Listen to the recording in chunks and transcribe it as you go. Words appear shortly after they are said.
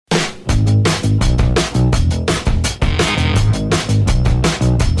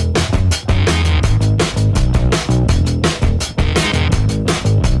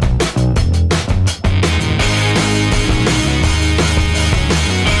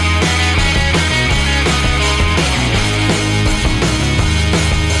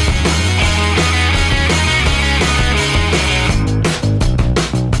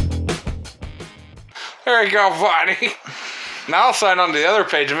There you go, buddy. Now I'll sign on to the other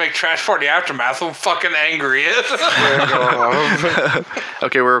page and make Trash Party Aftermath so fucking angry is.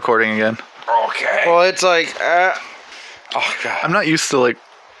 Okay, we're recording again. Okay. Well, it's like, Oh, God. I'm not used to, like,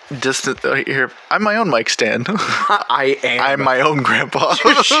 distant... here, I'm my own mic stand. I am. I'm my own grandpa.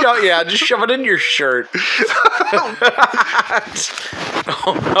 Just shove it in your shirt.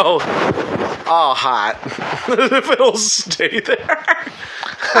 Oh, no. Oh, hot. If it'll stay there.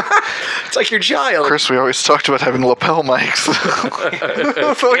 It's like your child. Chris, we always talked about having lapel mics.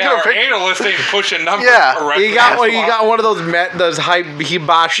 Yeah, our analyst ain't pushing numbers. Yeah. correctly. You got one of those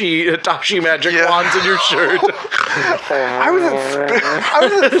Hitachi magic wands in your shirt. I was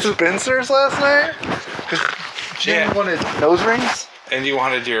at Spencer's last night. Jim Yeah. wanted nose rings. And you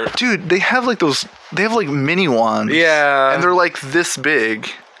wanted your... Dude, they have like mini wands. Yeah. And they're like this big.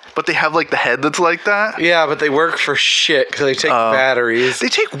 But they have like the head that's like that. Yeah, but they work for shit because they take batteries. They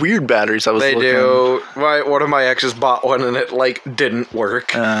take weird batteries. They do. One of my exes bought one and it like didn't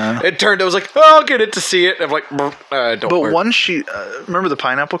work. It was like, oh, I'll get it to see it. And I'm like, don't But work. one remember the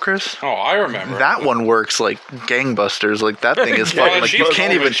pineapple, Chris? Oh, I remember. That one works like gangbusters. Like that thing is Well, fucking. Like you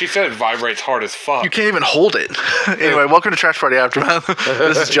can't even. She said it vibrates hard as fuck. You can't even hold it. Anyway, welcome to Trash Party Aftermath.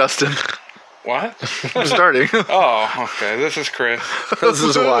 This is Justin. What? I'm starting. Oh, okay. This is Chris. This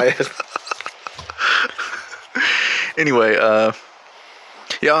is why. Anyway,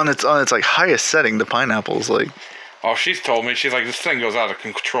 yeah, on its like highest setting, the pineapple's like, Oh, she's told me. She's like, this thing goes out of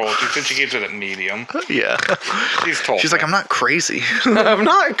control. She said she keeps it at medium. yeah. She's told She's me. like, I'm not crazy. I'm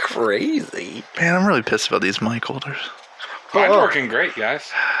not crazy. Man, I'm really pissed about these mic holders. Mine's working great, guys.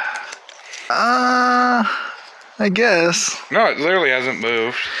 I guess. No, it literally hasn't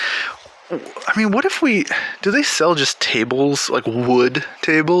moved. I mean, what if do they sell just tables, like wood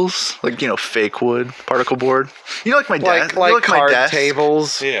tables? Like, fake wood, particle board? Like my desk? Like my card desk?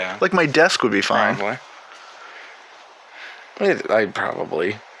 tables. Yeah. Like my desk would be fine. Probably. I'd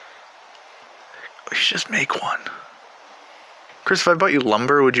probably. We should just make one. Chris, if I bought you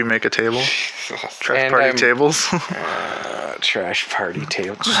lumber, would you make a table? Trash And party tables? Trash party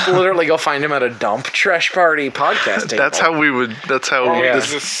table. Just literally go find him at a dump. Trash party podcast table. That's how Yeah. this,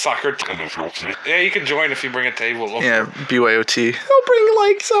 This sucker. Yeah, you can join if you bring a table over. yeah, BYOT. I'll bring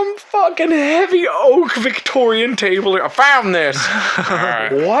like some fucking heavy oak Victorian table. I found this.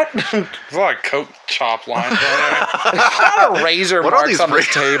 Alright. What? There's a lot of coke chop lines on there. A lot of razor What are marks these, on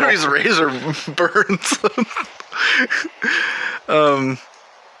this table. these razor burns?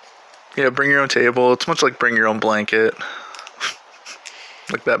 Yeah, bring your own table. It's much like bring your own blanket.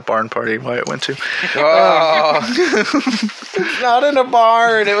 Like that barn party Wyatt went to. Oh. It's not in a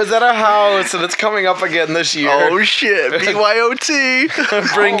barn. It was at a house, and it's coming up again this year. Oh shit,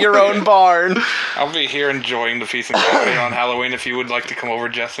 BYOT. Bring your own barn. I'll be here enjoying the feast and company on Halloween. If you would like to come over,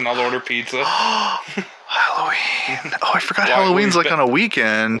 Justin, I'll order pizza. Halloween. Oh, I forgot Why Halloween's we've like on a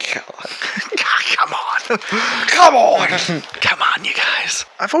weekend. God. Come on. Come on. Come on, you guys.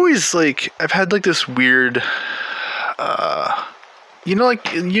 I've always I've had like this weird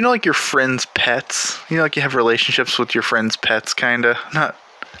like your friends' pets. Like you have relationships with your friends' pets, kinda.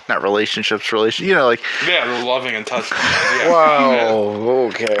 Not relationships, Yeah, the loving and touching. Yeah. Wow.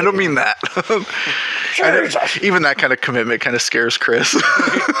 Okay. I don't mean that. Even that kind of commitment kind of scares Chris.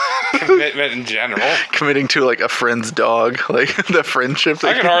 Commitment in general. Committing to like a friend's dog, like the friendship.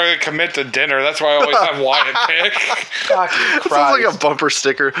 I can hardly commit to dinner. That's why I always have Wyatt pick. It sounds like a bumper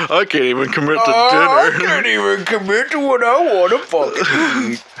sticker. I can't even commit to I dinner. can't even commit to what I want to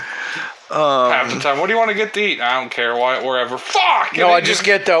fucking eat. Half the time, what do you want to get to eat? I don't care, Wyatt, wherever. Fuck! No, I just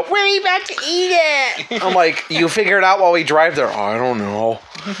get the, where are you about to eat it? I'm like, you figure it out while we drive there. I don't know.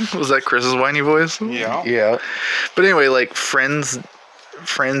 Was that Chris's whiny voice? Yeah. Yeah. But anyway, like friends,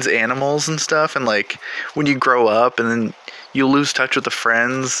 animals and stuff, and like when you grow up and then you lose touch with the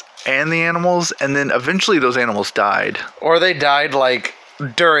friends and the animals, and then eventually those animals died. Or they died like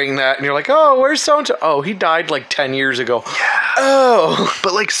during that, and you're like, oh, where's so-and-so? Oh, he died like 10 years ago. Yeah. Oh.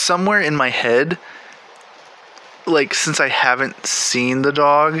 But like somewhere in my head, like since I haven't seen the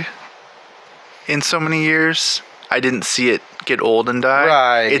dog in so many years, I didn't see it get old and die.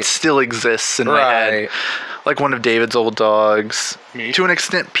 Right. It still exists in my head. Like one of David's old dogs. Me? To an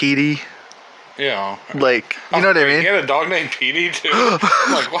extent, Petey. Yeah. Like, you know what I mean? You had a dog named Petey, too?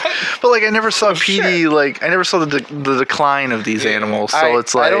 I'm like, what? But like I never saw Petey, shit. like I never saw the decline of these animals. So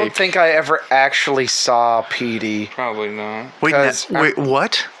it's like I don't think I ever actually saw Petey. Probably not. wait, 'cause wait,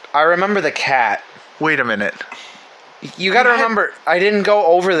 what? I remember the cat. Wait a minute. You gotta remember, I didn't go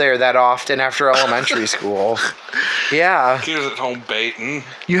over there that often after elementary school. Yeah. He was at home baiting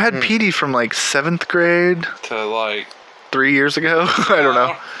You had Petey from like 7th grade to, like... 3 years ago. I don't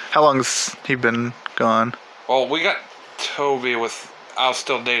know. How long's he been gone? Well, we got Toby with. I was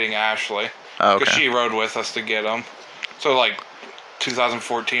still dating Ashley. Oh, Because okay. she rode with us to get him. So, like,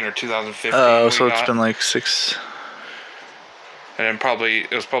 2014 or 2015. Oh, we so it's got- been like 6. And then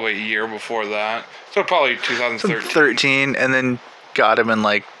it was probably a year before that. So, probably 2013. 13, and then got him in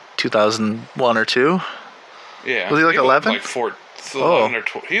like 2001 or 2. Yeah. Was he like lived 11? Like 11 or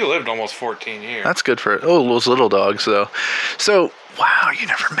 12. He lived almost 14 years. That's good for those little dogs though. So wow, you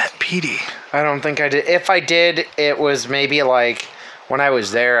never met Petey. I don't think I did. If I did, it was maybe like when I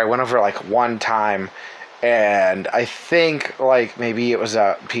was there. I went over like one time, and I think like maybe it was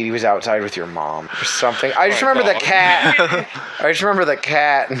Petey was outside with your mom or something. I just My remember the dog. cat. I just remember the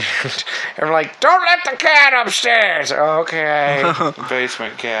cat, and I'm like, "Don't let the cat upstairs." Okay.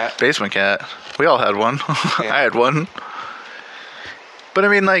 Basement cat. Basement cat. We all had one. Yeah. I had one. But I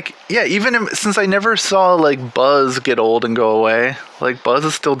mean, like, yeah, since I never saw like Buzz get old and go away, like Buzz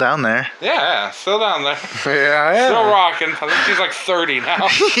is still down there. Yeah, still down there. Yeah. Still rocking. I think she's like 30 now.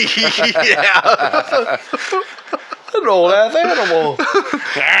 Yeah. An old ass animal. But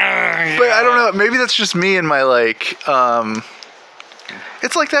I don't know. Maybe that's just me and my like.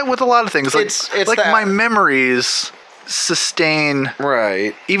 It's like that with a lot of things. Like, It's like that- my memories sustain.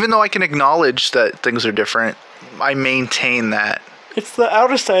 Right. Even though I can acknowledge that things are different, I maintain that. It's the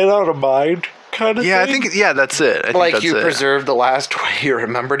out of sight, out of mind kind of Yeah, thing. I think. Yeah, that's it. I think Like that's you it. preserved the last way you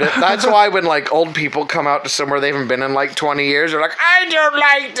remembered it. That's why when like old people come out to somewhere they haven't been in like 20 years, they're like, I don't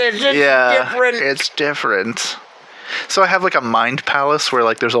like this. It's different. It's different. So I have like a mind palace where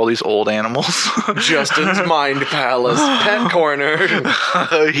like there's all these old animals. Justin's Mind Palace, Pet Corner.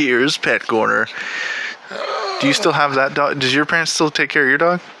 Here's Pet Corner. Do you still have that dog? Does your parents still take care of your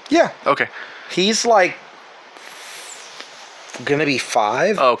dog? Yeah. Okay. He's like gonna be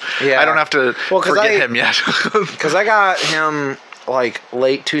 5. Oh, Yeah. I don't have to Well, 'cause forget I- him yet. Because I got him like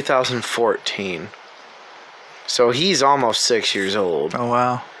late 2014. So he's almost 6 years old. Oh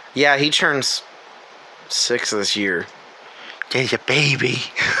wow. Yeah, he turns 6 this year. There's a baby.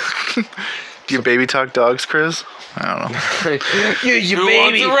 Do you baby talk dogs, Chris? I don't know. you Who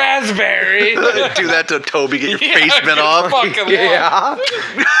wants a raspberry? Do that to Toby. Get your Yeah, face bit get off. fucking Yeah.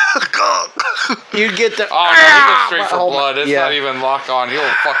 You'd get the. Oh, no, he goes straight for Oh, my- blood. It's yeah. not even lock on. He'll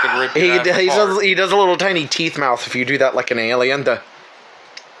fucking rip your ass He apart. does, he does a little tiny teeth mouth if you do that like an alien. The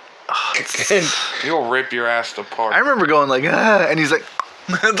He'll rip your ass apart. I remember going like, and he's like,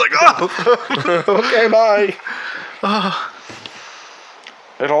 it's like, oh. okay, bye.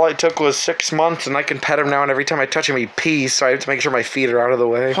 It all I took was 6 months, and I can pet him now. And every time I touch him, he pees. So I have to make sure my feet are out of the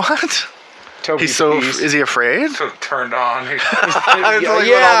way. What? Toby He's so. pees. Is he afraid? So turned on. It's like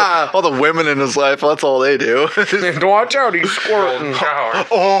Yeah. all the women in his life. That's all they do. Watch out, he's squirting. Shower.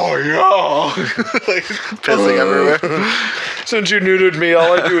 Oh yeah. Like, pissing everywhere. Since you neutered me,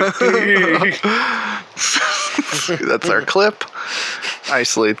 all I do is pee. That's our clip.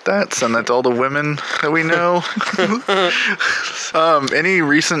 Isolate that. Send that to all the women that we know. Any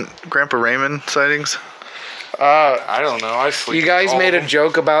recent Grandpa Raymond sightings? I don't know. I sleep. You guys all made of a them.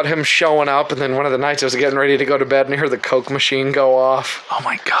 joke about him showing up, and then one of the nights I was getting ready to go to bed, and I heard the Coke machine go off. Oh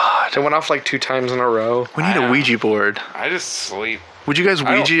my God. It went off like 2 times in a row. We need a Ouija board. I just sleep. Would you guys I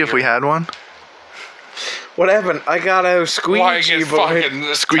don't Ouija if hear we it. had one? What happened? I got a Why squeegee get board.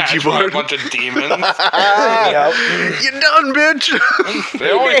 fucking Squeegee attached by board. a bunch of demons? Yep. You done, bitch.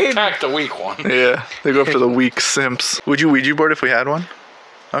 They always attack the weak one. Yeah, they go after the weak simps. Would you Ouija board if we had one?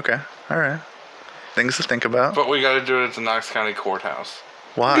 Okay, all right. Things to think about. But we got to do it at the Knox County Courthouse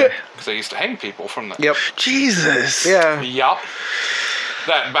Why? because they used to hang people from there. Yep. Jesus. Yeah. Yup.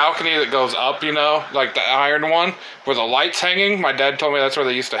 That balcony that goes up, you know, like the iron one, where the light's hanging. My dad told me that's where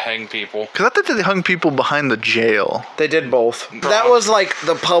they used to hang people. Because I thought that they hung people behind the jail. They did both. That was like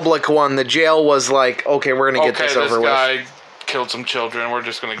the public one. The jail was like, okay, we're gonna get Okay, this this over with. guy killed some children. We're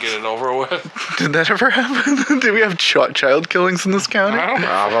just gonna get it over with. Did that ever happen? Did we have child killings in this county? I don't know.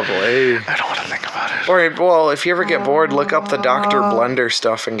 Probably. I don't want to think about it. Or, well, if you ever get bored, look up the Dr. Blender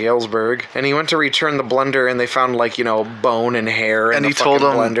stuff in Galesburg. And he went to return the blender, and they found, like, you know, bone and hair in And the he told him.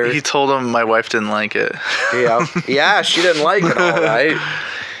 blender. He told him my wife didn't like it. Yeah. Yeah, she didn't like it, all right.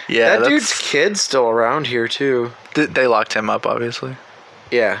 Yeah, That dude's kid's still around here, too. They locked him up, obviously.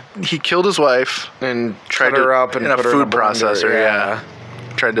 Yeah. He killed his wife. And Tried cut her to up and in a put her food in a blender. processor. Yeah.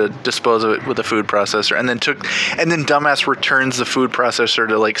 Tried to dispose of it with a food processor, and then dumbass returns the food processor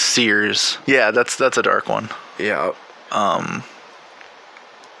to like Sears. Yeah, that's a dark one. Yeah. My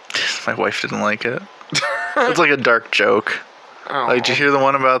wife didn't like it. It's like a dark joke. Oh. Like, did you hear the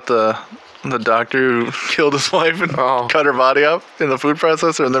one about the doctor who killed his wife and Oh. cut her body up in the food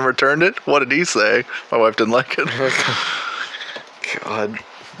processor and then returned it? What did he say? My wife didn't like it. God.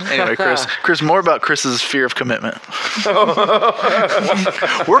 Anyway, Chris, more about Chris's fear of commitment.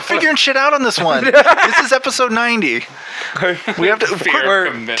 We're figuring shit out on this one. This is episode 90. We have to Fear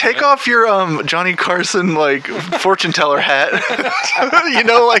of commitment. take off your Johnny Carson like fortune teller hat. You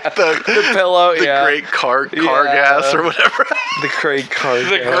know, like the Pillow, the yeah. great car Yeah. gas or whatever. The great card. The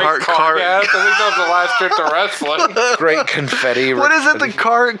great car gas. I think that was the last trip to wrestling. Great confetti. What is it? The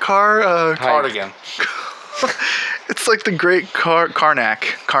Cardigan. it's like the great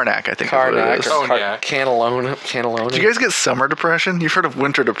Karnak, I think. Karnak. Is what it is. Oh, yeah. Cannelloni. Do you guys get summer depression? You've heard of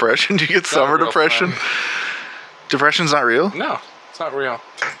winter depression. Do you get summer real depression? thing. Depression's not real. No, it's not real.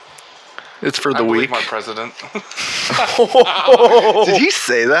 It's for I the believe weak. my president. Did he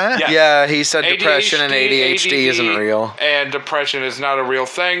say that? Yeah. Yeah, he said depression and ADHD ADD, isn't real. And depression is not a real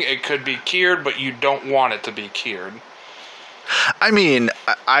thing. It could be cured, but you don't want it to be cured. I mean,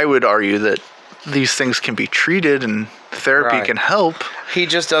 I would argue that these things can be treated and therapy Right. can help. He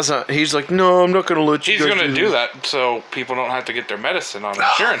just doesn't. He's like, no, I'm not going to let you. He's guys going to do that so people don't have to get their medicine on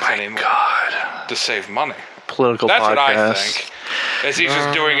insurance anymore God. to save money. Political That's podcast. what I think. Is he's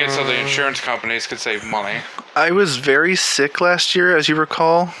just doing it so the insurance companies could save money. I was very sick last year, as you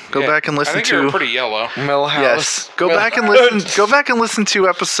recall. Go Yeah. back and listen I think to. you were pretty yellow. Millhouse. Yes. Go back and listen. Go back and listen to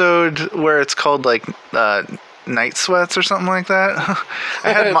episode where it's called like night sweats or something like that.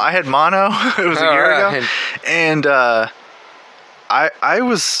 I had mono. It was a year ago, Alright. and I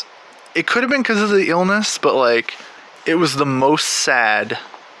was. It could have been because of the illness, but like, it was the most sad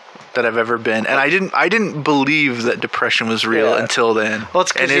that I've ever been, and I didn't believe that depression was real Yeah. until then. Well,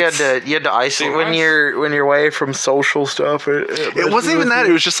 it's because And you had to isolate See, when mine's- you're away from social stuff. It wasn't even that.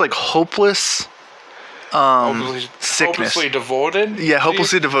 It was just like hopeless. Hopelessly, sickness. hopelessly devoted. Yeah,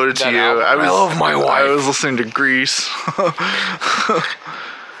 hopelessly devoted to That you. album? I love my I wife. was listening to Grease.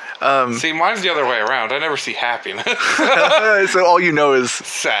 See, mine's the other way around. I never see happiness. So all you know is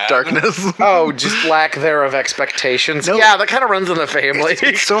Sad. darkness. Oh, just lack thereof expectations. No. Yeah, that kind of runs in the family.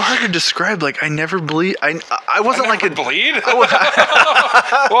 It's so hard to describe. Like I never believe. I wasn't like Never a. bleed. Well,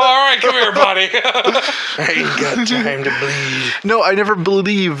 all right, come here, buddy. I ain't got time to bleed. No, I never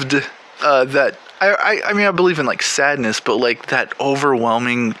believed that. I mean, I believe in like sadness, but like that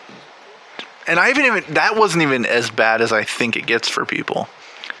overwhelming. And I haven't even. That wasn't even as bad as I think it gets for people.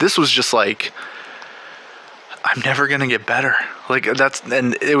 This was just like, I'm never gonna get better. Like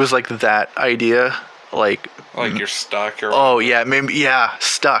and it was like that idea, like Like you're stuck or. oh yeah, maybe yeah,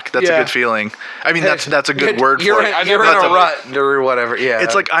 stuck. That's a Yeah. good feeling. I mean, that's a good word You're for in, it. you're never in a thought- rut or whatever. Yeah,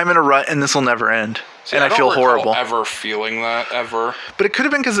 It's like I'm in a rut and this will never end, See, and I don't feel recall horrible. Ever feeling that ever? But it could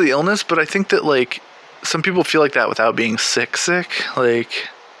have been because of the illness. But I think that like some people feel like that without being sick. Like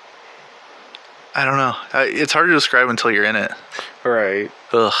I don't know. It's hard to describe until you're in it. right.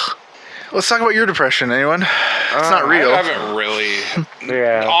 Ugh. Let's talk about your depression, anyone? It's not real. I haven't really.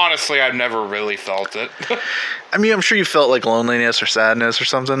 Yeah. Honestly, I've never really felt it. I mean, I'm sure you felt like loneliness or sadness or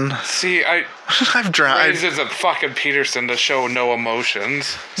something. See, I I've drowned. raised as a fucking Peterson to show no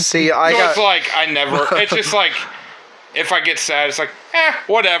emotions. See, I So got. it's like I never. It's just like if I get sad, it's like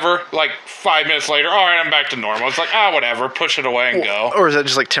whatever. Like 5 minutes later, all right, I'm back to normal. It's like whatever, push it away and go. Or is that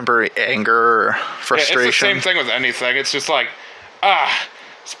just like temporary anger or Yeah, frustration? it's the same thing with anything. It's just like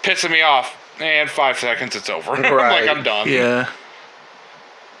it's pissing me off, and 5 seconds, it's over. Right. Like I'm done. Yeah.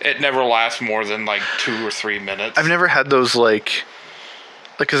 It never lasts more than like 2 or 3 minutes. I've never had those like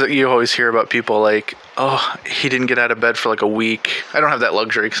because you always hear about people like, oh, he didn't get out of bed for like a week. I don't have that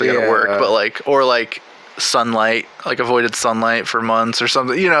luxury because I gotta Yeah. work, but like, or like sunlight, like avoided sunlight for months or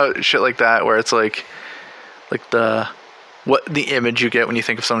something, you know, shit like that, where it's like the image you get when you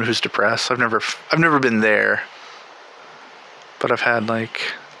think of someone who's depressed. I've never been there, but I've had like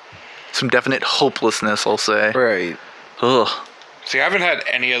some definite hopelessness, I'll say. Right. Ugh. See, I haven't had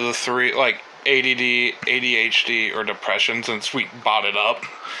any of the three, like ADD, ADHD, or depression since we bought it up.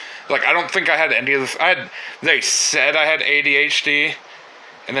 Like, I don't think I had any of this. They said I had ADHD,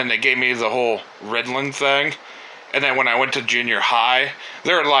 and then they gave me the whole Ritalin thing. And then when I went to junior high,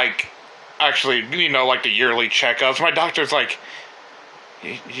 they're like, actually, like the yearly checkups. My doctor's like,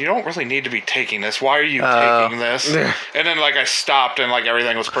 you don't really need to be taking this. Why are you taking this? And then, like, I stopped, and, like,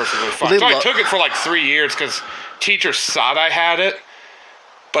 everything was perfectly fine. So I took it for, like, 3 years because teachers thought I had it.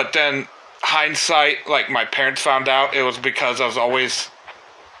 But then, hindsight, like, my parents found out it was because I was always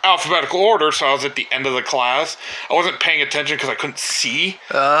alphabetical order, so I was at the end of the class. I wasn't paying attention because I couldn't see.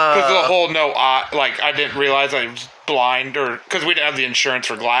 Because of the whole I didn't realize I was blind, or because we didn't have the insurance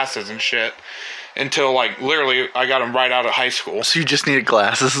for glasses and shit until, like, literally I got them right out of high school. So you just needed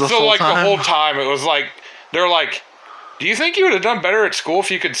glasses the So, whole like, time? the whole time it was like, they're like, do you think you would have done better at school if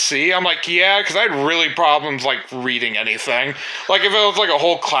you could see? I'm like, yeah, because I had really problems, like, reading anything. Like, if it was, like, a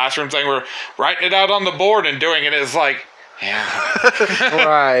whole classroom thing where writing it out on the board and doing it is like, yeah.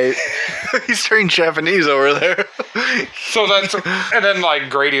 Right. He's turning Japanese over there. So that's, and then, like,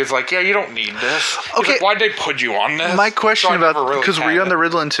 Grady is like, yeah, you don't need this. He's Okay. like, why'd they put you on this? My question So I about, never really because were had you on it. the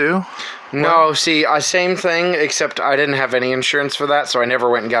Ritalin too? No, see, same thing, except I didn't have any insurance for that, so I never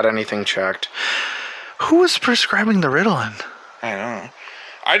went and got anything checked. Who was prescribing the Ritalin? I don't know.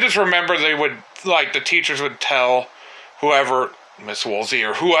 I just remember they would, like, the teachers would tell whoever, Miss Woolsey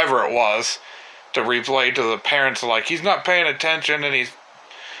or whoever it was, to replay to the parents, like, he's not paying attention and he's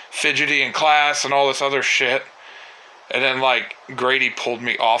fidgety in class and all this other shit. And then, like, Grady pulled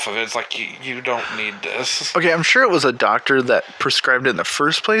me off of it. It's like, you don't need this. Okay, I'm sure it was a doctor that prescribed it in the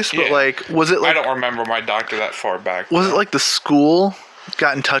first place, but Yeah. like, was it I like, don't remember my doctor that far back. was it like the school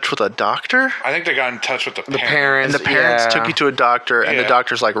got in touch with a doctor? I think they got in touch with the The parents. parents. And the parents Yeah. took you to a doctor, and the Yeah.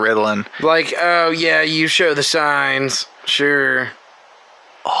 doctor's like Ritalin. Like, oh, yeah, you show the signs. Sure.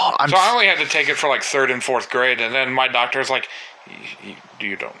 Oh, I'm So I only had to take it for, like, 3rd and 4th grade, and then my doctor's like,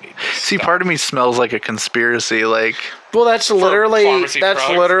 you don't need this. see. Part of me smells like a conspiracy. Like, Well, that's literally pharmacy drugs?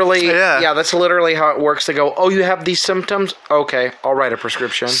 Yeah. that's literally how it works. They go, oh, you have these symptoms? Okay, I'll write a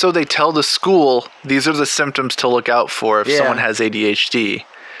prescription. so they tell the school these are the symptoms to look out for if Yeah. someone has ADHD.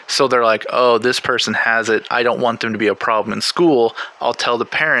 So they're like, oh, this person has it. I don't want them to be a problem in school. I'll tell the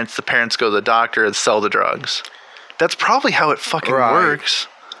parents. The parents go to the doctor and sell the drugs. That's probably how it fucking Right. works.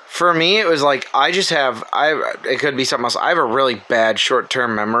 For me, it was like, it could be something else. I have a really bad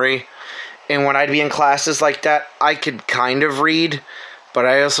short-term memory. And when I'd be in classes like that, I could kind of read, but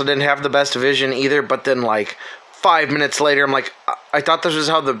I also didn't have the best vision either. But then, like, 5 minutes later, I'm like, I thought this was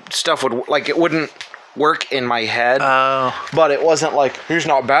how the stuff would, like, it wouldn't work in my head. Oh, But it wasn't like, he's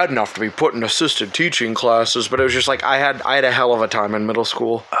not bad enough to be put in assisted teaching classes. But it was just like, I had a hell of a time in middle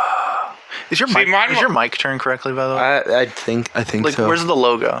school. is your mic turned correctly, by the way? I think Like, so. where's the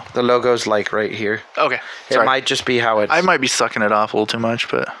logo? The logo's like right here. Okay, It sorry. might just be how it's. I might be sucking it off a little too much,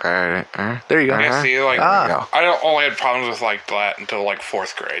 but there you go. Yeah, see, like, Ah. I only had problems with, like, that until, like,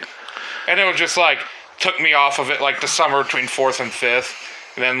 4th grade. And it was just, like, took me off of it, like, the summer between 4th and 5th.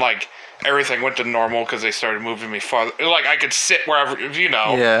 And then, like, everything went to normal because they started moving me farther. Like, I could sit wherever, you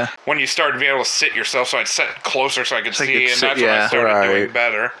know. Yeah. When you started being able to sit yourself, so I'd sit closer so I could So you see, could and sit- that's when I yeah. started doing Right.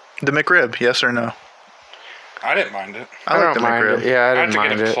 better. The McRib, yes or no? I didn't mind it. I like don't the mind McRib. it. Yeah, I I had didn't to mind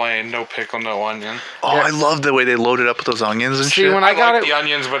get it it. plain, no pickle, no onion. Oh, I love the way they load it up with those onions and See, shit. when I I got like it- the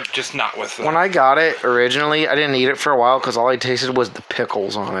onions, but just not with them. When I got it originally, I didn't eat it for a while because all I tasted was the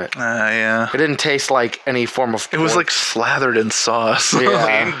pickles on it. Yeah. It didn't taste like any form of. It was pork. like slathered in sauce. Yeah.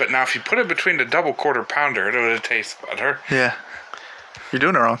 Clean, but now if you put it between the double quarter pounder, it would taste better. Yeah. You're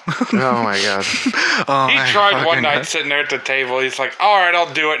doing it wrong. Oh my god. Oh, He I tried one fucking- night sitting there at the table. He's like, all right,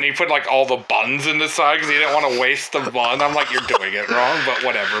 I'll do it. And he put like all the buns in the side because he didn't want to waste the bun. I'm like, you're doing it wrong, but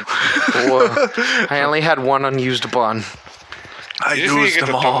whatever. Whoa. I only had one unused bun. I You just need to used get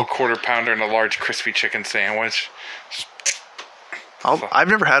the them double all. quarter pounder and a large crispy chicken sandwich. I've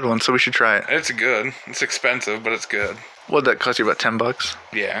never had one, so we should try it. It's good. It's expensive, but it's good. What'd that cost you? About $10?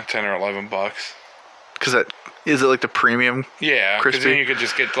 Yeah, 10 or 11 bucks. Because that is it like the premium? Yeah, because Crispy? then you could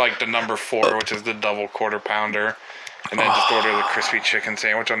just get like the number 4, which is the double quarter pounder, and then just order the crispy chicken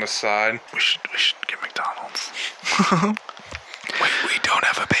sandwich on the side. We should get McDonald's. we don't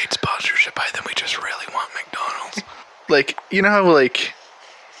have a paid sponsorship by them. We just really want McDonald's. Like, you know how like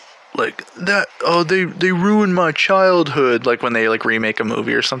that, oh, they ruined my childhood, like when they like remake a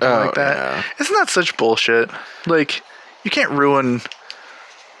movie or something Oh, like that. yeah. Isn't that such bullshit? Like, you can't ruin,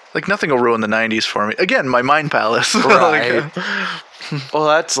 like, nothing will ruin the 90s for me. Again, my mind palace. Right. Well,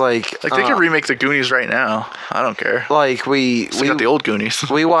 that's like Like they could remake the Goonies right now. I don't care. like we Got the old Goonies.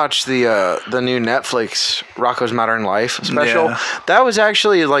 we watched the new Netflix Rocco's Modern Life special. Yeah. That was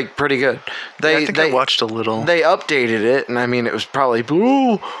actually like pretty good. I think I watched a little. They updated it, and I mean, it was probably,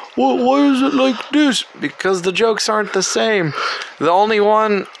 oh, why is it like this? Because the jokes aren't the same. The only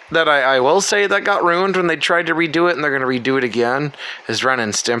one that I will say that got ruined when they tried to redo it, and they're going to redo it again, is Ren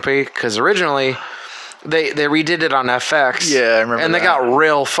and Stimpy. Because originally, they redid it on FX. Yeah, I remember And they that. got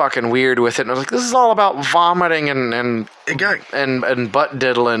real fucking weird with it. And I was like, this is all about vomiting and butt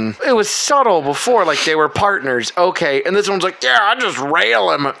diddling. It was subtle before, like they were partners. Okay. And this one's like, yeah, I just rail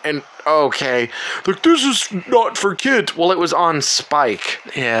him. And okay. Like, this is not for kids. Well, it was on Spike.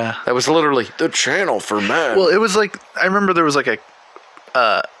 Yeah. That was literally the channel for men. Well, it was like, I remember there was like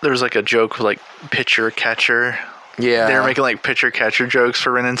a joke with like pitcher catcher. yeah. They were making like pitcher catcher jokes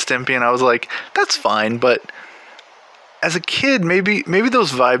for Ren and Stimpy, and I was like, that's fine, but as a kid, maybe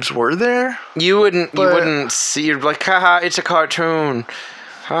those vibes were there. You But- wouldn't see. You'd be like, haha, it's a cartoon.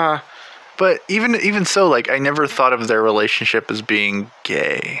 Ha. But even so, like, I never thought of their relationship as being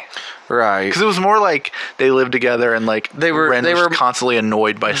gay. Right. Because it was more like they lived together and like They were- Ren they was were- constantly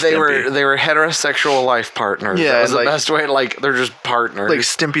annoyed by They Stimpy. were heterosexual life partners. Yeah, that was the like- best way. Like they're just partners. Like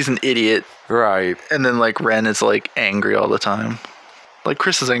Stimpy's an idiot, right. and then like Ren is like angry all the time. Like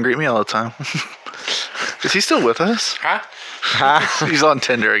Chris is angry at me all the time. Is he still with us? Huh? He's on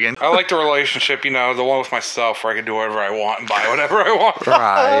Tinder again. I like the relationship, the one with myself where I can do whatever I want and buy whatever I want.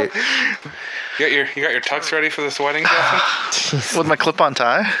 Right. You got your tux ready for this wedding, Justin? With my clip-on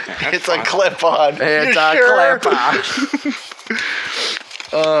tie. That's It's fine. a clip-on. It's You a sure? clip.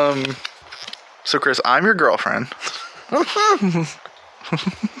 So Chris, I'm your girlfriend.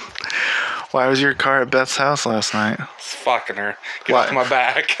 Why was your car at Beth's house last night? It's fucking her. Get What? off my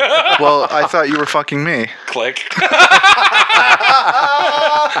back. Well, I thought you were fucking me. Click.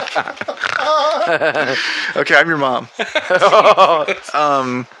 Okay, I'm your mom. This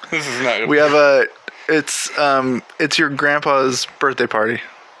is not. We have it's your grandpa's birthday party.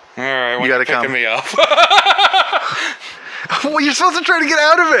 All right, when You gotta picking come. me up. Well, you're supposed to try to get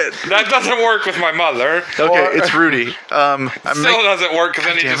out of it. That doesn't work with my mother. Okay, it's Rudy. I'm Still doesn't work because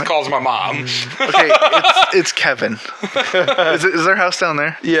then he damn just it. calls my mom. okay, it's Kevin. Is their house down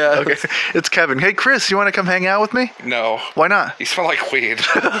there? Yeah. Okay, it's Kevin. Hey, Chris, you want to come hang out with me? No. Why not? You smell like weed.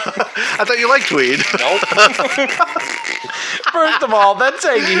 I thought you liked weed. Nope. First of all, that's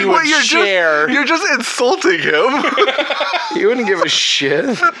saying he would share. You're just insulting him. He wouldn't give a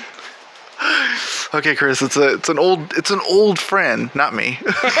shit. Okay, Chris, it's an old friend, not me.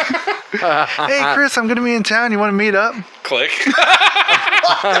 Hey, Chris, I'm gonna be in town. You want to meet up? Click.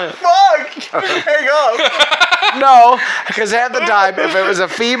 Fuck! Hang up. No, because at the time, if it was a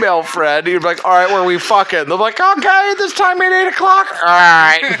female friend, he'd be like, all right, where we fucking? They're like, okay, this time at 8 o'clock. All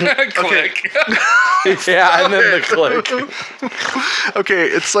right. Click. Yeah, and then the click. Okay,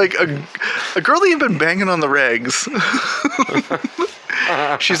 it's like a girl that you've been banging on the regs.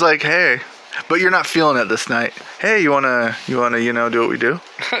 She's like, hey, but you're not feeling it this night. Hey, you wanna do what we do?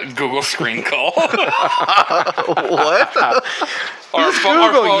 Google screen call. What? Our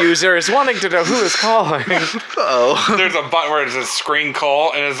Google user is wanting to know who is calling. Oh. There's a button where it says screen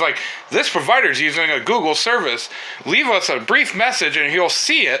call, and it's like, this provider's using a Google service. Leave us a brief message, and he'll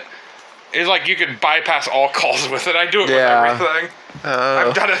see it. It's like you could bypass all calls with it. I do it Yeah. with everything.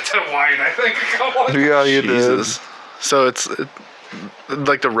 I've done it to Wine, I think, a couple of Yeah, you Jesus. So it's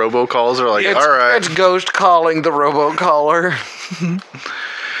like the robocalls are like, It's, all right. it's ghost calling the robocaller.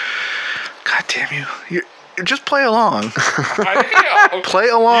 God damn you. You just play along. I Play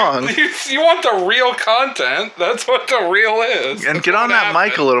along. You want the real content. That's what the real is. And That's get on what that mic a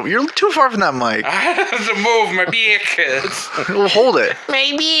happened. little. You're too far from that mic. I have to move my beer, kids. We'll hold it.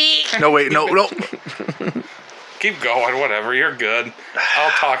 Maybe. No, wait, no. Keep going, whatever. You're good.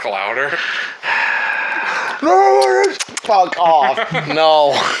 I'll talk louder. Fuck off.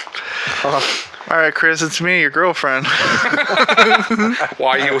 No. All right, Chris, it's me, your girlfriend.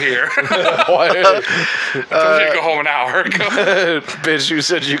 Why are you here? What? I told you to go home an hour ago. Bitch, you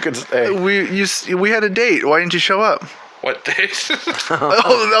said you could stay. We had a date. Why didn't you show up? What days?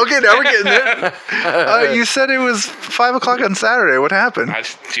 Oh, okay, now we're getting it. You said it was 5 o'clock on Saturday. What happened?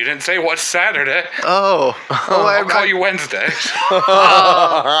 You didn't say what's Saturday. Oh, I'll call you Wednesday.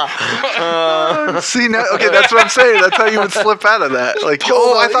 See, now, okay, that's what I'm saying. That's how you would slip out of that. Like,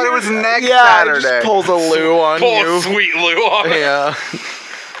 oh, I thought it was next Saturday. Just pulls a Lou on Pull you. a sweet Lou on it. Yeah.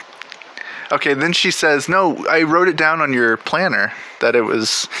 Okay, then she says, no, I wrote it down on your planner that it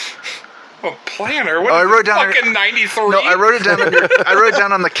was. A planner? What Oh, I is wrote this, down- fucking 93? No, I wrote it down. I wrote it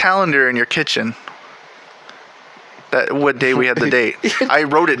down on the calendar in your kitchen. That what day we had the date. I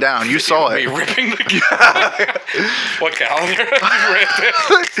wrote it down. You saw Me it. ripping the What calendar? You ripped it.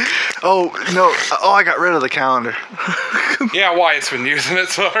 Oh no! Oh, I got rid of the calendar. Yeah, Wyatt's been using it,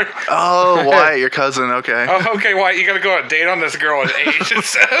 sorry. Oh, Wyatt, your cousin. Okay. Oh, okay, Wyatt, you gotta go on a date on this girl at age, it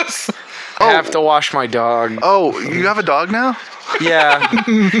says. I have to wash my dog. Oh, you have a dog now? Yeah.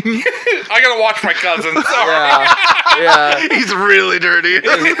 I gotta watch my cousin, sorry. Yeah. He's really dirty. I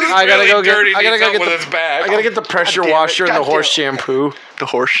gotta Really go get. dirty, I gotta needs go help get with the. his bag. I gotta get the pressure damn it, washer and the God horse damn shampoo. The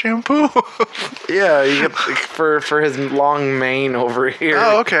horse shampoo. Yeah, you get for his long mane over here.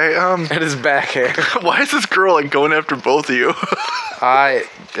 Oh, okay. And his back hair. Why is this girl like going after both of you?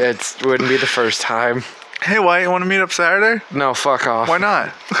 It wouldn't be the first time. Hey, Wyatt, you want to meet up Saturday? No, fuck off. Why not?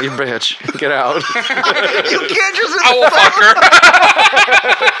 You bitch. Get out. You can't just. I will fuck her.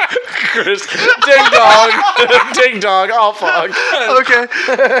 Chris. Ding dong. Ding dong. Oh, fuck. Okay.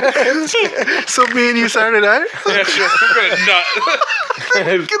 So me and you Saturday night? Yeah, sure. I'm gonna nut.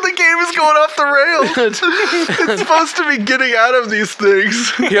 The game is going off the rails. It's supposed to be getting out of these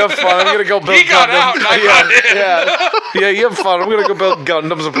things. You have fun. I'm gonna go build He got Gundams. out and I got in. Yeah, you have fun. I'm gonna go build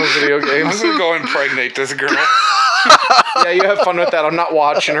Gundams and play video I'm games. gonna go impregnate this girl. Yeah, you have fun with that. I'm not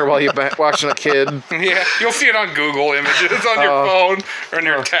watching her while you're watching a kid. Yeah, you'll see it on Google Images on your phone or on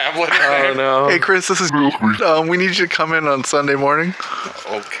your tablet. Oh no. Hey Chris, this is. We need you to come in on Sunday morning.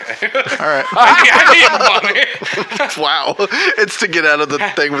 Okay. All right. I need money. Wow. It's to get out of the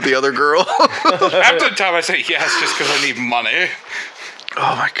thing with the other girl. Half the time I say yes just because I need money.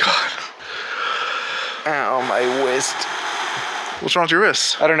 Oh my god. Ow, my wrist. What's wrong with your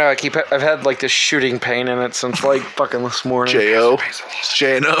wrist? I don't know. I've had like this shooting pain in it since like fucking this morning. J.O. It's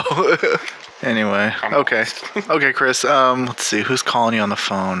J.N.O. Anyway. Okay. Okay, Chris. Let's see. Who's calling you on the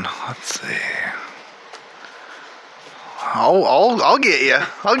phone? Let's see. I'll get you.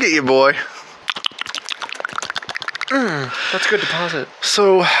 I'll get you, boy. That's good deposit.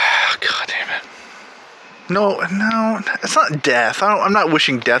 So, god damn it. No, it's not death. I'm not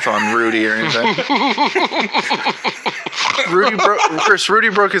wishing death on Rudy or anything. Rudy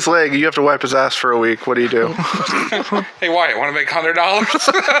broke his leg. You have to wipe his ass for a week. What do you do? Hey, Wyatt, want to make $100?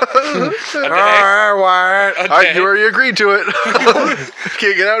 A day? Wyatt. A All right, day? you already agreed to it.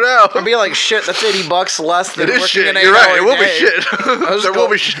 Can't get out now. I'd be like, shit, that's $80 less than It is working shit. an 8 You're right. hour It will be day. shit. There will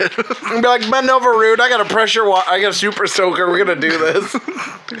be shit. I'd be like, bend over, Rude. I got a I got a super soaker. We're gonna do this.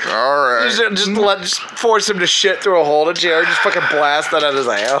 All right. Just force him to shit through a hole in a chair. Just fucking blast that out his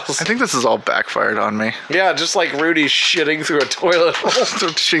ass. I think this is all backfired on me. Yeah, just like Rudy shitting through a toilet hole.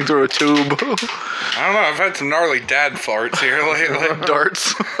 Shooting through a tube. I don't know. I've had some gnarly dad farts here lately.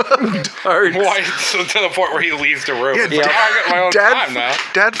 Darts. Wyatt's to the point where he leaves the room. Yeah, It's like, dad- I got my own time now.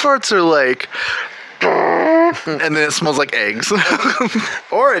 Dad farts are like, and then it smells like eggs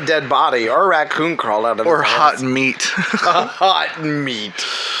Or a dead body. Or a raccoon crawled out of or his hot ass. meat. Hot meat.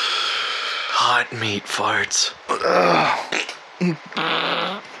 Hot meat farts.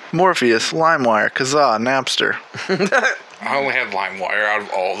 Morpheus, LimeWire, Kazaa, Napster. I only had LimeWire out of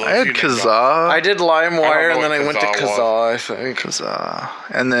all those. I had you named off. Kazaa. I did I LimeWire don't and know then I what went to Kazaa was. Kazaa, I think. Kazaa.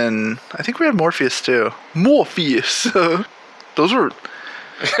 And then I think we had Morpheus too. Morpheus. Those were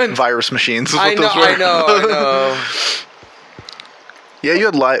virus machines. Is what I know, those were. I know. Yeah, you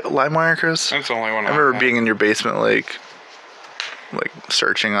had LimeWire, Chris. That's the only one I remember had. being in your basement, like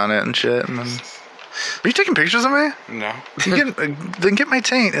searching on it and shit. And then, are you taking pictures of me? No. Then get my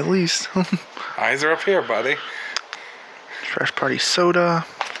taint at least. Eyes are up here, buddy. Trash party soda.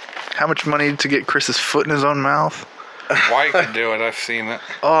 How much money to get Chris's foot in his own mouth? Wyatt can do it. I've seen it.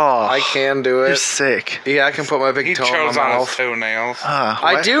 Oh, I can do you're it. sick. Yeah, I can put my big He toe in chose my on his mouth. toenails.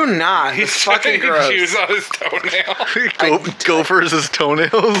 I What? do not. He It's fucking gross. chews on his toenail. Gophers his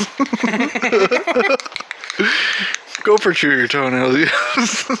toenails. Gopher chew your toenails.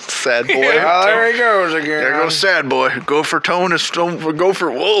 Sad boy. Yeah. Oh, there he goes again. There goes sad boy. Gopher tone is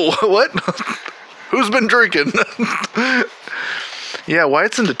Gopher. Whoa, what? Who's been drinking? Yeah,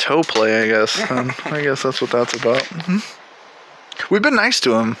 Wyatt's into toe play, I guess. I guess that's what that's about. We've been nice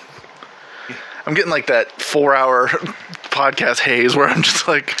to him. I'm getting like that 4-hour podcast haze where I'm just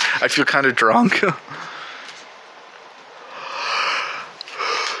like, I feel kind of drunk.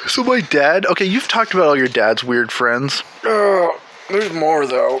 So my dad, okay, you've talked about all your dad's weird friends. Oh, there's more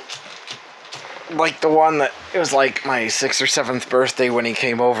though. Like the one that it was like my 6th or 7th birthday when he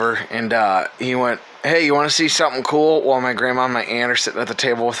came over and he went, "Hey, you want to see something cool?" While my grandma and my aunt are sitting at the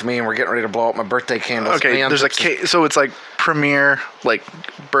table with me and we're getting ready to blow up my birthday candles. Okay, And there's a it's- cake, so it's like premiere, like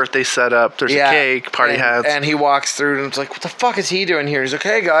birthday setup. There's a cake, party hats. And he walks through and it's like, "What the fuck is he doing here?" He's like,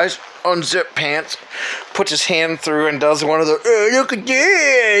 "Hey guys," unzip pants, puts his hand through and does one of the, "Look at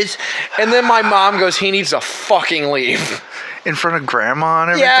this," and then my mom goes, "He needs to fucking leave." In front of grandma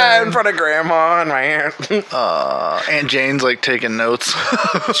and everything. Yeah, in front of grandma and my aunt. Aunt Jane's like taking notes.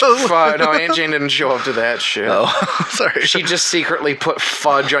 Fuck, no, Aunt Jane didn't show up to that shit. Oh, sorry. She just secretly put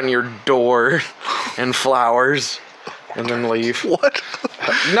fudge on your door and flowers and then leave. What?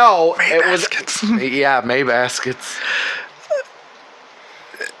 No, May it was baskets. yeah, May baskets.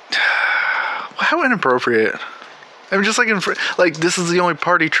 How inappropriate. I mean, just like like this is the only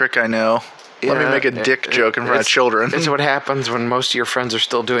party trick I know. Let me Yeah, make a dick joke in front of children. It's what happens when most of your friends are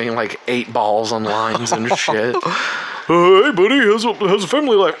still doing like 8 balls on lines and shit. Hey, buddy, how's a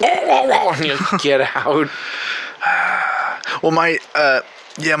family life? And you get out. Well, my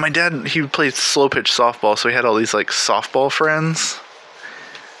dad, he played slow pitch softball, so he had all these like softball friends.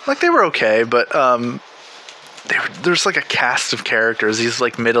 Like they were okay, but there's like a cast of characters. These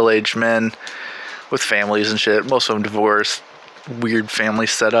like middle-aged men with families and shit. Most of them divorced. Weird family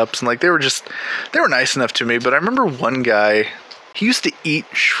setups, and like they were nice enough to me. But I remember one guy. He used to eat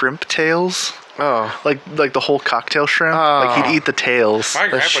shrimp tails. Oh. Like the whole cocktail shrimp. Like he'd eat the tails. My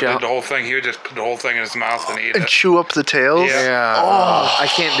grandpa shell. did the whole thing. He would just put the whole thing in his mouth and eat And it. chew up the tails. Yeah. I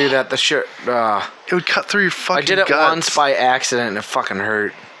can't do that. The shit. It would cut through your fucking I did it guts. once by accident and it fucking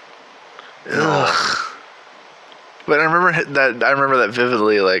hurt. Ugh. But I remember that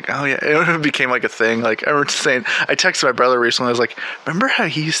vividly. Like, oh yeah, it became like a thing. Like, I remember saying, I texted my brother recently. I was like, remember how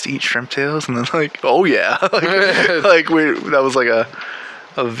he used to eat shrimp tails? And then like, oh yeah, like that was like a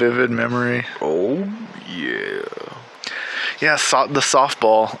vivid memory. Oh yeah. Yeah, the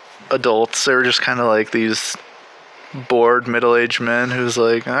softball adults. They were just kind of like these bored middle-aged men who's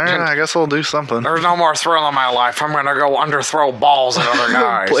like, all right, I guess I'll do something. There's no more thrill in my life. I'm gonna go underthrow balls at other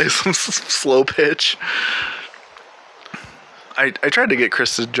guys. Play some slow pitch. I tried to get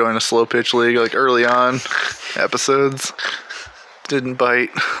Chris to join a slow pitch league like early on episodes. Didn't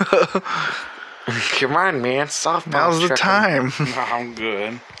bite. Come on, man. Softball. Now's the time. No, I'm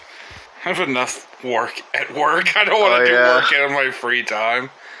good. I have enough work at work. I don't want to do work in my free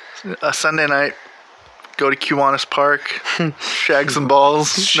time. A Sunday night, go to Kiwanis Park, shag some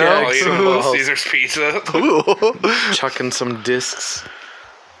balls. I'll eat a Little balls. Caesar's pizza. Ooh. Chucking some discs.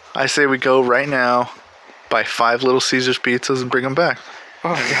 I say we go right now, buy 5 Little Caesars pizzas and bring them back.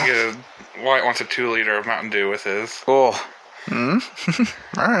 Oh, Get Wyatt wants a 2-liter of Mountain Dew with his. Oh. All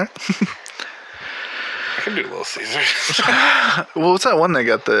right. I can do Little Caesars. Well, what's that one they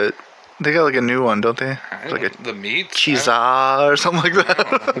got? They got like a new one, don't they? Like a the meat? cheesa or something like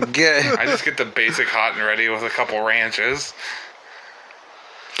that. I just get the basic hot and ready with a couple ranches.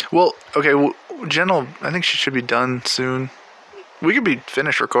 Well, okay. Well, Jen, I think she should be done soon. We could be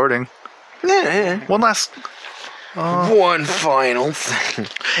finished recording. Yeah. One last. One final thing.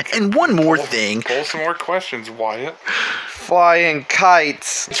 And one more thing. Pull some more questions, Wyatt. Flying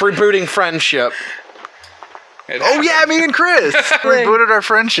kites. It's rebooting friendship. Oh yeah, me and Chris rebooted our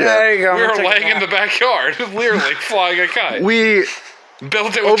friendship. There you go. We were laying in the backyard, literally flying a kite. We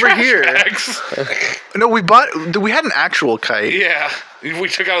built it with over trash here. bags. No, we had an actual kite. Yeah, we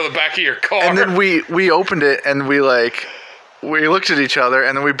took out of the back of your car. And then we opened it and we looked at each other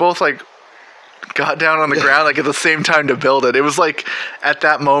and then we both like got down on the ground like at the same time to build it. It was like at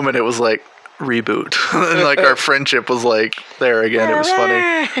that moment it was like reboot. And like our friendship was like there again. It was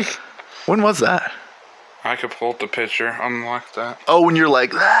funny. When was that? I could pull up the picture, unlock that. Oh, when you're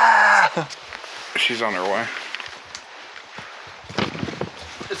like, ah! She's on her way.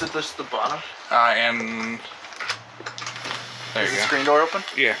 Is it just the bottom? And there you go. Screen door open?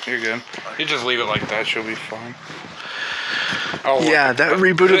 Yeah, you're good. You just leave it like that, she'll be fine. Oh, Yeah, that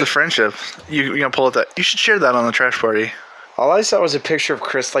rebooted the friendship. You gonna pull up that? You should share that on the trash party. All I saw was a picture of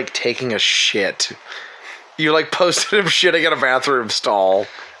Chris like taking a shit. You like posted him shitting in a bathroom stall.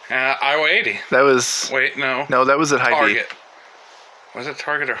 Iowa 80. That was Wait, no. no, that was at Hy-Vee. Target. Was it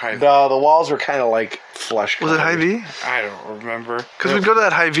Target or Hy-Vee? No, the walls were kind of like flesh. Was it Hy-Vee? I don't remember. Because we'd go to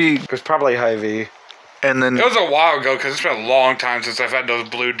that Hy-Vee It was probably Hy-Vee. and then It was a while ago because it's been a long time since I've had those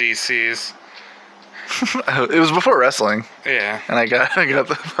blue DCs. it was before wrestling, Yeah. and I got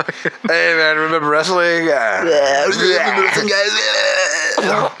the fucking Hey man, remember wrestling?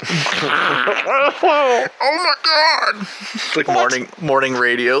 Oh my god! It's like morning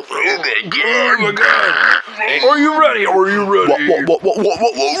radio. Oh my god! Are you ready? Are you ready?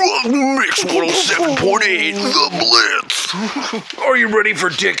 Mix 107.8, the Blitz. Are you ready for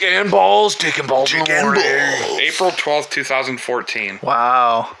dick and balls? Dick and balls. Dick and balls. April 12th, 2014.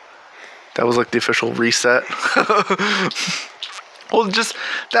 Wow, that was like the official reset. Well, just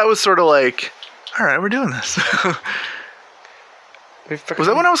that was sort of like, all right, we're doing this. Was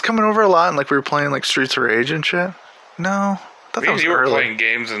that when I was coming over a lot and like we were playing like Streets of Rage and shit? No, I thought that was You were early. playing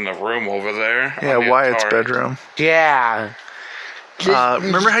games in the room over there. Yeah, on the Wyatt's Atari. bedroom. Yeah.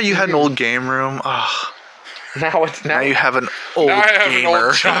 Remember how you had an old game room? Oh, Now it's now you have an old Now I have gamer. an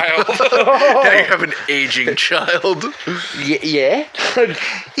old child. Now you have an aging child. yeah.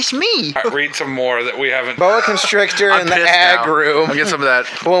 It's me. All right, read some more that we haven't. Boa constrictor I'm in the pissed ag now. room I'll get some of that.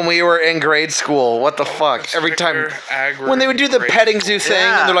 when we were in grade school. What the fuck? Every time when they would do the petting zoo thing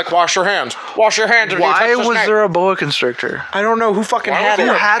Yeah. and they're like, "Wash your hands, wash your hands." When you Why touch the was snake." there a boa constrictor? I don't know who fucking Why had was it.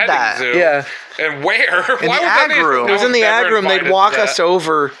 there a had petting that? zoo? Yeah. And where? Why the was that ag room. It was in the ag room. They'd walk us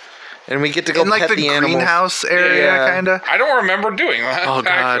over. over, and we get to go In like pet the the animals. greenhouse area, Yeah. kind of. I don't remember doing that. Oh,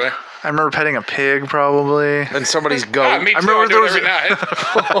 God. Actually. I remember petting a pig, probably. And somebody's goat. Yeah, me too. I remember do there it was every night.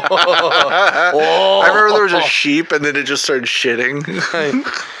 I remember there was a sheep, and then it just started shitting.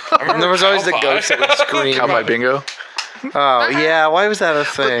 And there was always the Cowboy. ghost that would scream. Cowboy bingo. Oh, yeah. Why was that a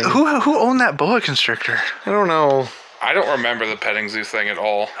thing? Who owned that boa constrictor? I don't know. I don't remember the petting zoo thing at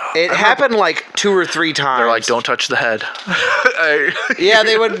all. It happened like 2 or 3 times. They're like, don't touch the head. Yeah,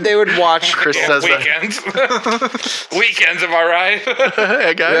 they would watch. Chris Yeah, says that. weekends. Weekends, am I right?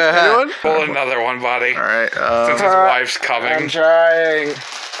 Hey guys, Yeah. anyone? Pull another one, buddy. All right. Since his wife's coming. I'm trying.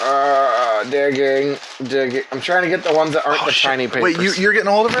 Digging. I'm trying to get the ones that aren't the tiny papers. Wait, you're getting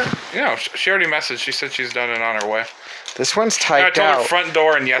a hold of her? You know, she already messaged. She said she's done it on her way. This one's I typed told her out. front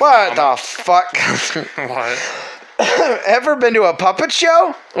door and yes. What mama. the fuck? What? Ever been to a puppet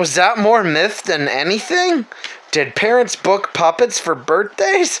show? Was that more myth than anything? Did parents book puppets for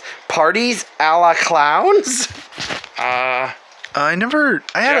birthdays? Parties a la clowns? I never.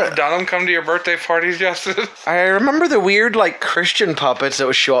 I had Jeff Dunham come to your birthday parties, Justin? I remember the weird, like, Christian puppets that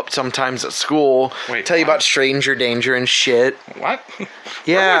would show up sometimes at school. Wait, tell you what? about stranger danger and shit. What?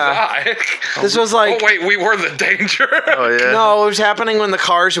 Yeah. Where was I? This was like... Oh, wait, we were the danger. Oh yeah. No, it was happening when the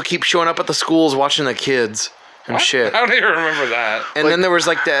cars would keep showing up at the schools watching the kids and What? shit. I don't even remember that. And then there was,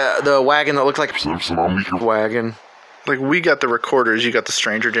 like, the wagon that looked like a wagon. Like we got the recorders, you got the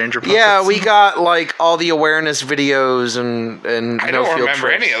stranger danger puppets. Yeah, we got, like, all the awareness videos and I no don't field remember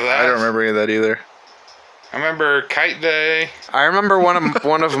trips. any of that. I don't remember any of that either. I remember Kite Day. I remember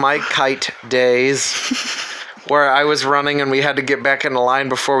one of my kite days where I was running and we had to get back in the line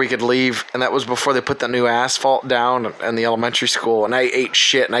before we could leave, and that was before they put the new asphalt down in the elementary school, and I ate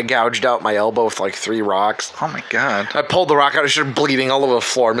shit and I gouged out my elbow with like 3 rocks. Oh my god. I pulled the rock out, I started bleeding all over the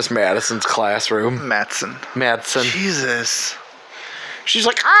floor in Miss Madison's classroom. Matson. Madison. Jesus. She's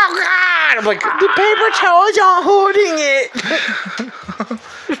like, oh god! I'm like, the paper towels are holding it.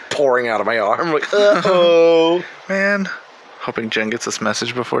 Pouring out of my arm. I'm like, uh-oh. Man. Hoping Jen gets this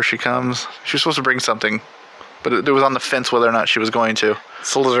message before she comes. She was supposed to bring something, but it was on the fence whether or not she was going to.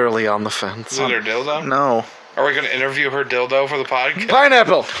 It's literally on the fence. Is it her dildo? No. Are we going to interview her dildo for the podcast?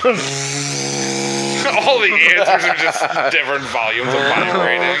 Pineapple! All the answers are just different volumes of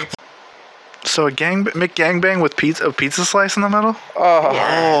vibrating. So a McGangbang with pizza slice in the middle? Oh.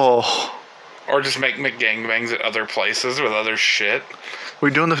 Oh. Or just make McGangbangs at other places with other shit. We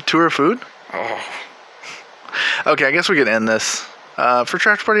doing the tour of food? Oh, Okay, I guess we can end this. For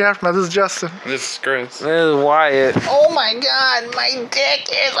Trash Party Aftermath, this is Justin. this is Chris. This is Wyatt. Oh my god, my dick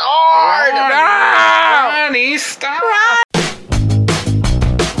is hard! Ronnie, stop!